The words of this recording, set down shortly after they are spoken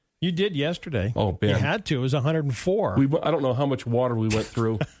You did yesterday. Oh, Ben. You had to. It was 104. I don't know how much water we went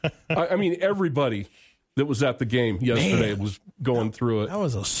through. I mean, everybody that was at the game yesterday was going through it. That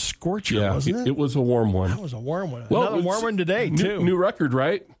was a scorcher, wasn't it? It was a warm one. That was a warm one. Well, another warm one today, too. New record,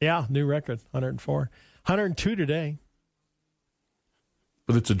 right? Yeah, new record, 104. 102 today.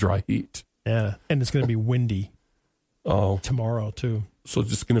 But it's a dry heat. Yeah, and it's going to be windy tomorrow, too. So it's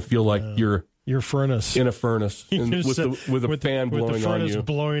just going to feel like you're your furnace. In a furnace. And with a fan blowing on you. With the furnace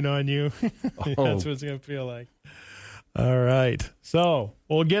blowing on you. That's what it's going to feel like. All right. So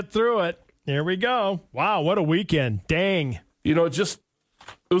we'll get through it. Here we go. Wow, what a weekend. Dang. You know, it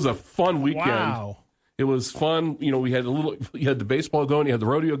was a fun weekend. Wow. It was fun. You know, you had the baseball going, you had the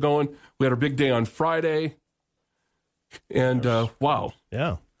rodeo going. We had our big day on Friday. And wow.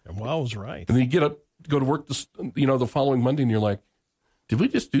 Yeah. And wow was right. And then you go to work the following Monday and you're like, did we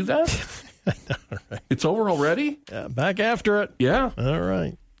just do that? Right. It's over already? Yeah, back after it. Yeah. All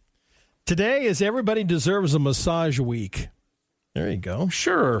right. Today is Everybody Deserves a Massage Week. There you go.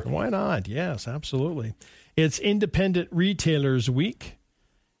 Sure. Why not? Yes, absolutely. It's Independent Retailers Week.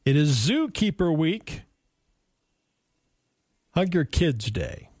 It is Zookeeper Week. Hug Your Kids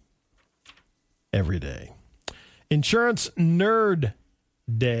Day. Every day. Insurance Nerd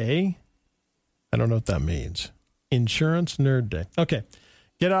Day. I don't know what that means. Insurance Nerd Day. Okay.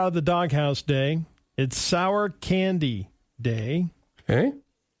 Get Out of the Doghouse Day. It's Sour Candy Day. Okay.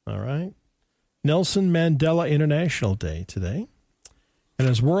 All right. Nelson Mandela International Day today. And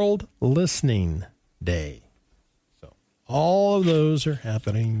it's World Listening Day. So all of those are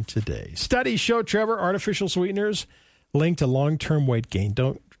happening today. Studies show, Trevor, artificial sweeteners linked to long-term weight gain.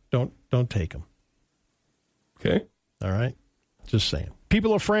 Don't take them. Okay. All right. Just saying.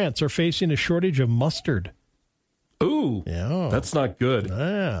 People of France are facing a shortage of mustard. Ooh. Yeah. That's not good.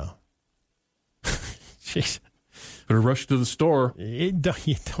 Yeah. Jeez. Better rush to the store. You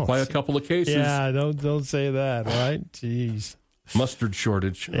don't buy a couple of cases. Yeah, don't say that, right? Jeez. Mustard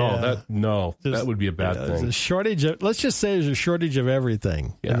shortage. Yeah. That would be a bad thing. There's a shortage of, let's just say there's a shortage of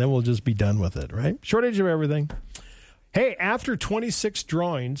everything, and then we'll just be done with it, right? Shortage of everything. Hey, after 26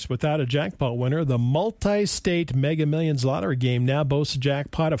 drawings without a jackpot winner, the multi-state Mega Millions lottery game now boasts a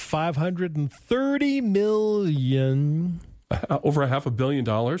jackpot of $530 million. Over $500 million?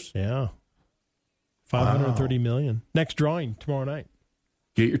 Yeah. $530 million. Next drawing tomorrow night.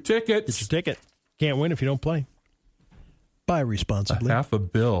 Get your tickets. Get your ticket. Can't win if you don't play. Buy responsibly.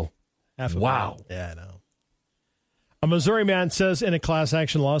 $500 million. Wow. Yeah, I know. A Missouri man says in a class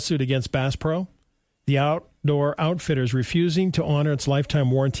action lawsuit against Bass Pro, the outdoor outfitter is refusing to honor its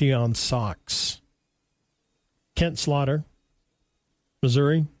lifetime warranty on socks. Kent Slaughter,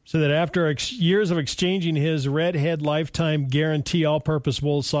 Missouri, said that after years of exchanging his Redhead lifetime guarantee all-purpose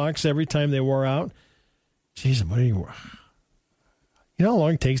wool socks every time they wore out, geez, what do you know how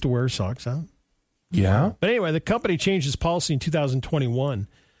long it takes to wear socks out? Yeah. But anyway, the company changed its policy in 2021.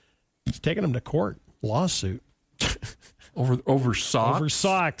 It's taking them to court. Lawsuit. Over socks? Over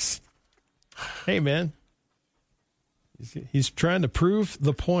socks. Hey, man. He's trying to prove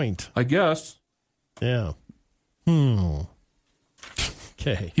the point. I guess. Yeah. Okay.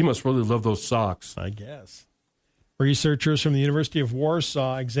 He must really love those socks. I guess. Researchers from the University of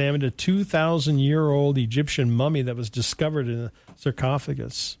Warsaw examined a 2,000-year-old Egyptian mummy that was discovered in a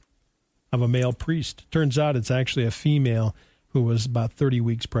sarcophagus of a male priest. Turns out it's actually a female who was about 30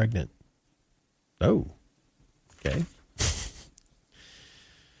 weeks pregnant. Oh. Okay.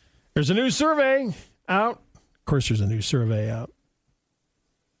 There's a new survey out. Of course, there's a new survey out.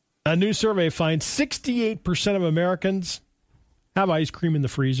 A new survey finds 68% of Americans have ice cream in the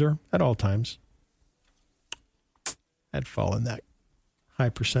freezer at all times. I'd fall in that high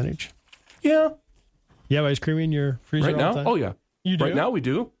percentage. Yeah. You have ice cream in your freezer right all now? the time? Oh, yeah. You do? Right now we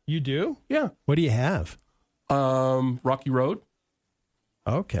do. You do? Yeah. What do you have? Rocky Road.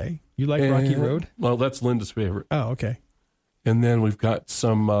 Okay. You like Rocky Road? Well, that's Linda's favorite. Oh, okay. And then we've got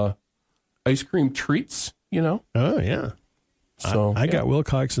some ice cream treats, Oh, yeah. So I got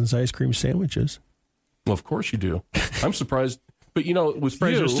Wilcoxon's ice cream sandwiches. Well, of course you do. I'm surprised. But, with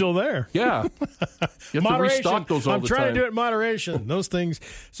Surprised you. they're still there. Yeah. You have to restock those all the time. I'm trying to do it in moderation. Those things.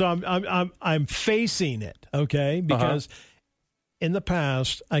 So I'm facing it, okay? Because in the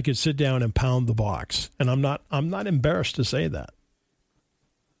past, I could sit down and pound the box. And I'm not embarrassed to say that.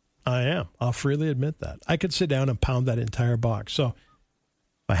 I am. I'll freely admit that. I could sit down and pound that entire box. So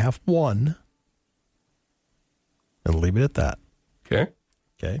I have one. And leave it at that. Okay.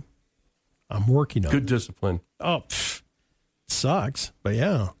 Okay. I'm working on it. Good discipline. Oh, sucks, but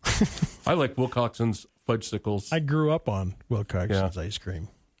yeah. I like Wilcoxon's fudgesicles. I grew up on Wilcoxon's ice cream.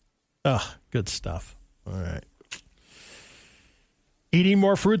 Good stuff. All right. Eating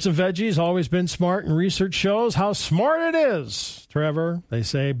more fruits and veggies always been smart, and research shows how smart it is. Trevor, they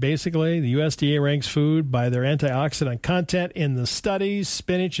say basically the USDA ranks food by their antioxidant content. In the studies,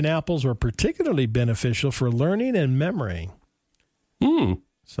 spinach and apples were particularly beneficial for learning and memory.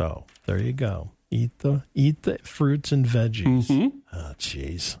 So there you go. Eat the fruits and veggies. Oh,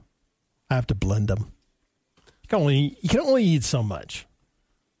 jeez. I have to blend them. You can only eat so much,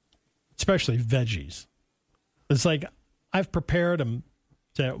 especially veggies. It's like I've prepared them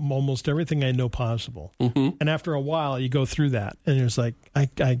to almost everything I know possible. And after a while, you go through that, and it's like, I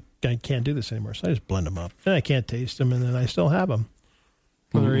can't do this anymore. So I just blend them up. And I can't taste them, and then I still have them.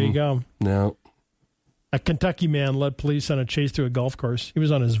 So there you go. No. A Kentucky man led police on a chase through a golf course. He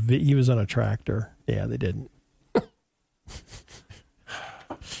was on a tractor. Yeah, they didn't.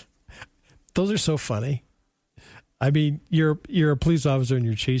 Those are so funny. I mean, you're a police officer and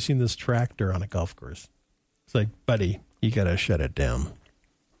you're chasing this tractor on a golf course. It's like, buddy, you got to shut it down.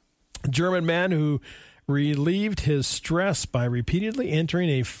 A German man who relieved his stress by repeatedly entering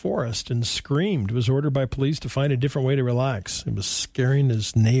a forest and screamed was ordered by police to find a different way to relax. It was scaring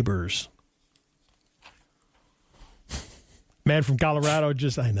his neighbors. Man from Colorado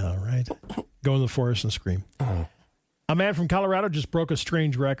I know, right? Go in the forest and scream. A man from Colorado just broke a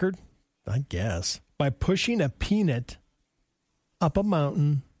strange record, I guess, by pushing a peanut up a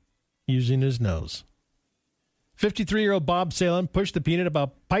mountain using his nose. 53-year-old Bob Salem pushed the peanut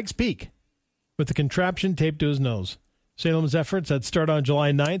about Pikes Peak with the contraption taped to his nose. Salem's efforts had started on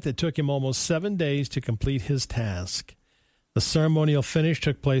July 9th. It took him almost 7 days to complete his task. The ceremonial finish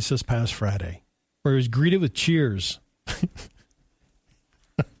took place this past Friday, where he was greeted with cheers.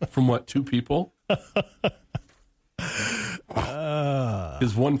 From what, 2 people?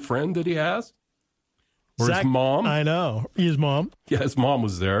 His one friend that he has? Or his mom? I know. His mom. Yeah, his mom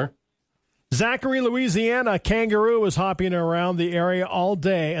was there. Zachary, Louisiana, a kangaroo was hopping around the area all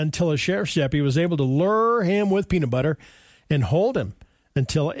day until a sheriff's deputy was able to lure him with peanut butter and hold him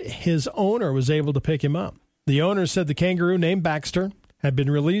until his owner was able to pick him up. The owner said the kangaroo, named Baxter, had been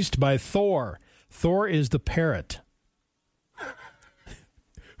released by Thor. Thor is the parrot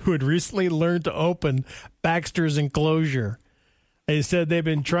who had recently learned to open Baxter's enclosure. They said they've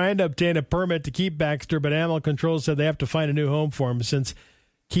been trying to obtain a permit to keep Baxter, but animal control said they have to find a new home for him since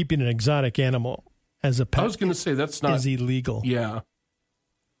keeping an exotic animal as a pet, I was going to say, that's not is illegal. Yeah.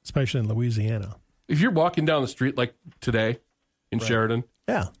 Especially in Louisiana. If you're walking down the street like today in Sheridan,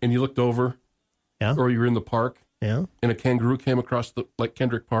 yeah, and you looked over, yeah, or you're in the park, yeah, and a kangaroo came across like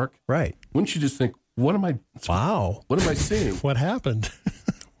Kendrick Park, right? Wouldn't you just think, what am I seeing? What happened?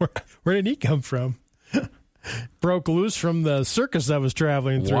 Where did he come from? Broke loose from the circus I was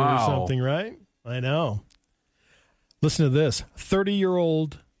traveling through or something, right? I know. Listen to this.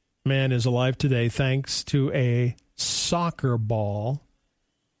 30-year-old man is alive today thanks to a soccer ball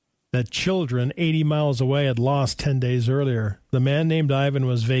that children 80 miles away had lost 10 days earlier. The man named Ivan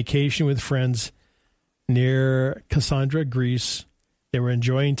was vacationing with friends near Cassandra, Greece. They were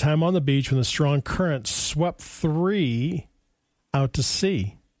enjoying time on the beach when the strong current swept 3 out to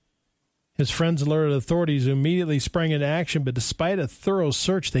sea. His friends alerted authorities, who immediately sprang into action, but despite a thorough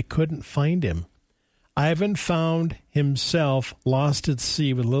search, they couldn't find him. Ivan found himself lost at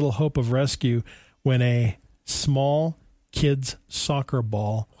sea with little hope of rescue when a small kid's soccer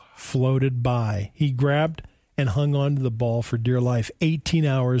ball floated by. He grabbed and hung onto the ball for dear life. 18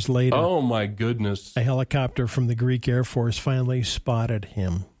 hours later, oh my goodness, a helicopter from the Greek Air Force finally spotted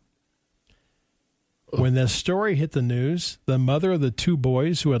him. When the story hit the news, the mother of the 2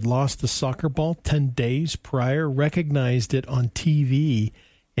 boys who had lost the soccer ball 10 days prior recognized it on TV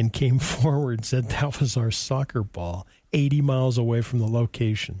and came forward and said, that was our soccer ball, 80 miles away from the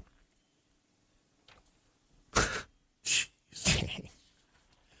location.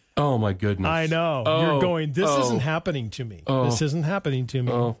 Oh, my goodness. I know. You're going, this isn't happening to me. This isn't happening to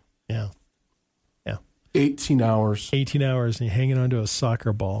me. Yeah. 18 hours. 18 hours, and you're hanging onto a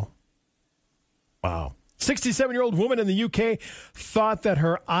soccer ball. Wow. 67-year-old woman in the UK thought that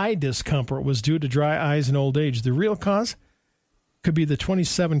her eye discomfort was due to dry eyes and old age. The real cause could be the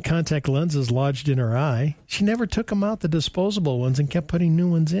 27 contact lenses lodged in her eye. She never took them out, the disposable ones, and kept putting new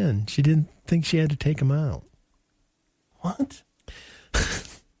ones in. She didn't think she had to take them out. What?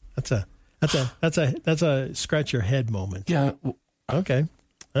 That's a scratch your head moment. Yeah. Okay.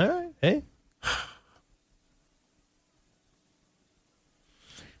 All right. Hey.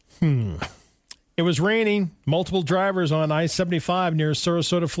 It was raining. Multiple drivers on I-75 near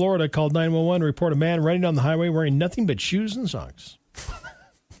Sarasota, Florida, called 911 to report a man running down the highway wearing nothing but shoes and socks.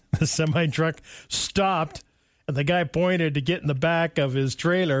 The semi-truck stopped, and the guy pointed to get in the back of his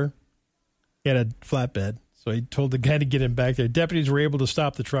trailer. He had a flatbed, So he told the guy to get him back there. Deputies were able to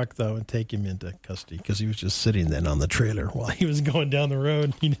stop the truck, though, and take him into custody because he was just sitting then on the trailer while he was going down the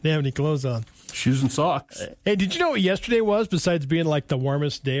road. He didn't have any clothes on. Shoes and socks. Hey, did you know what yesterday was, besides being like the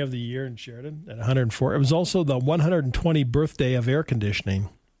warmest day of the year in Sheridan at 104? It was also the 120 birthday of air conditioning.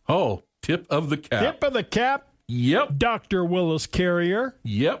 Oh, tip of the cap. Tip of the cap. Yep. Dr. Willis Carrier.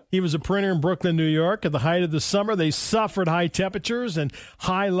 Yep. He was a printer in Brooklyn, New York. At the height of the summer, they suffered high temperatures and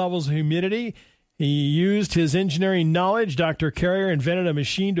high levels of humidity. He used his engineering knowledge. Dr. Carrier invented a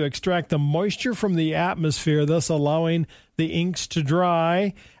machine to extract the moisture from the atmosphere, thus allowing the inks to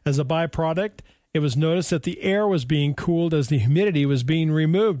dry. As a byproduct, it was noticed that the air was being cooled as the humidity was being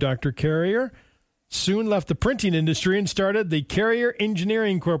removed. Dr. Carrier soon left the printing industry and started the Carrier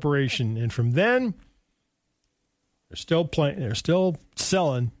Engineering Corporation. And from then, they're still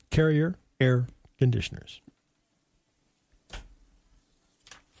selling Carrier air conditioners.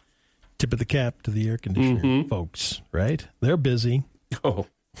 Tip of the cap to the air conditioner folks, right? They're busy. Oh,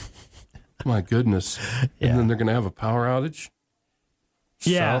 my goodness. Yeah. And then they're going to have a power outage?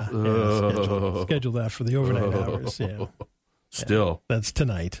 Yeah. Schedule that for the overnight hours. Yeah. Still. That's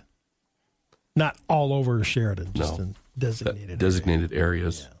tonight. Not all over Sheridan, just in designated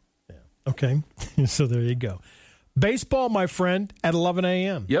areas. Yeah. Okay. So there you go. Baseball, my friend, at 11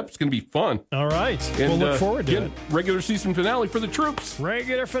 a.m. Yep, it's going to be fun. All right. And, we'll look forward to it. Regular season finale for the troops.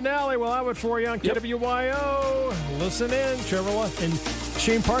 Regular finale. We'll have it for you on KWYO. Listen in. Trevor and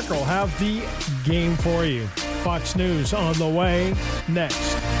Shane Parker will have the game for you. Fox News on the way next.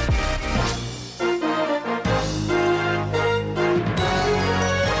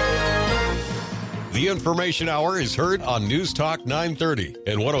 The Information Hour is heard on News Talk 930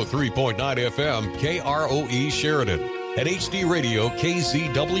 and 103.9 FM KROE Sheridan, and HD Radio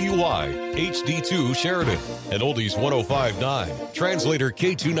KZWY HD2 Sheridan, and Oldies 105.9, translator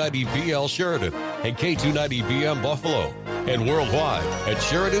K290BL Sheridan and K290BM Buffalo, and worldwide at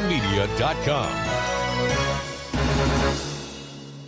SheridanMedia.com.